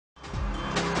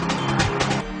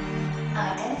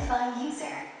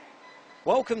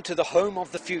Welcome to the home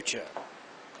of the future,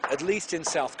 at least in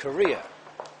South Korea,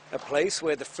 a place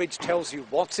where the fridge tells you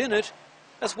what's in it,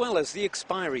 as well as the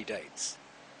expiry dates.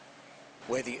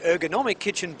 Where the ergonomic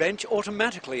kitchen bench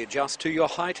automatically adjusts to your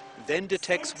height, then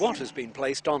detects what has been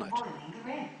placed on it.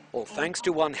 All thanks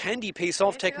to one handy piece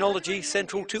of technology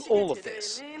central to all of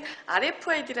this.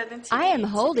 I am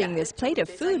holding this plate of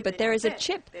food, but there is a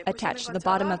chip attached to the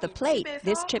bottom of the plate.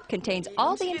 This chip contains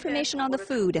all the information on the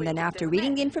food, and then after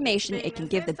reading the information, it can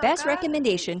give the best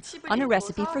recommendation on a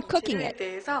recipe for cooking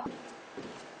it.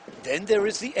 Then there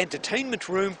is the entertainment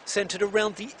room centered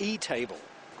around the E-table,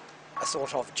 a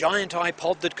sort of giant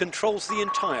iPod that controls the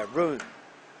entire room.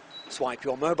 Swipe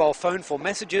your mobile phone for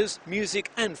messages,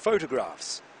 music and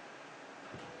photographs.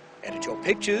 Edit your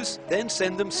pictures, then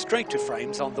send them straight to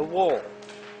frames on the wall.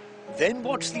 Then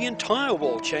watch the entire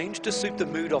wall change to suit the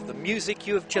mood of the music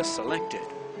you have just selected.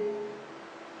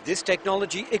 This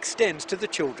technology extends to the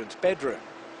children's bedroom.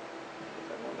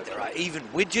 There are even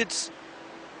widgets,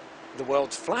 the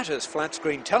world's flattest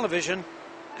flat-screen television,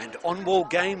 and on-wall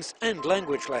games and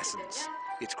language lessons.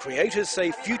 Its creators say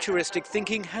futuristic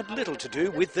thinking had little to do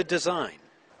with the design.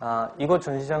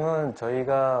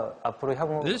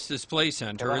 This display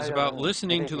center is about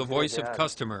listening to the voice of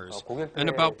customers and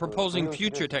about proposing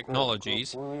future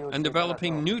technologies and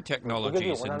developing new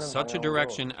technologies in such a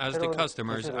direction as the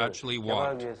customers actually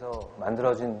want.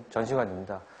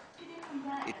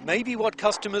 It may be what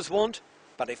customers want,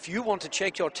 but if you want to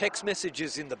check your text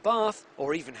messages in the bath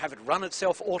or even have it run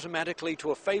itself automatically to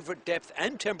a favorite depth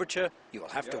and temperature, you will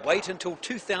have to wait until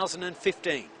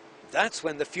 2015. That's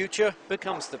when the future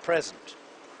becomes the present.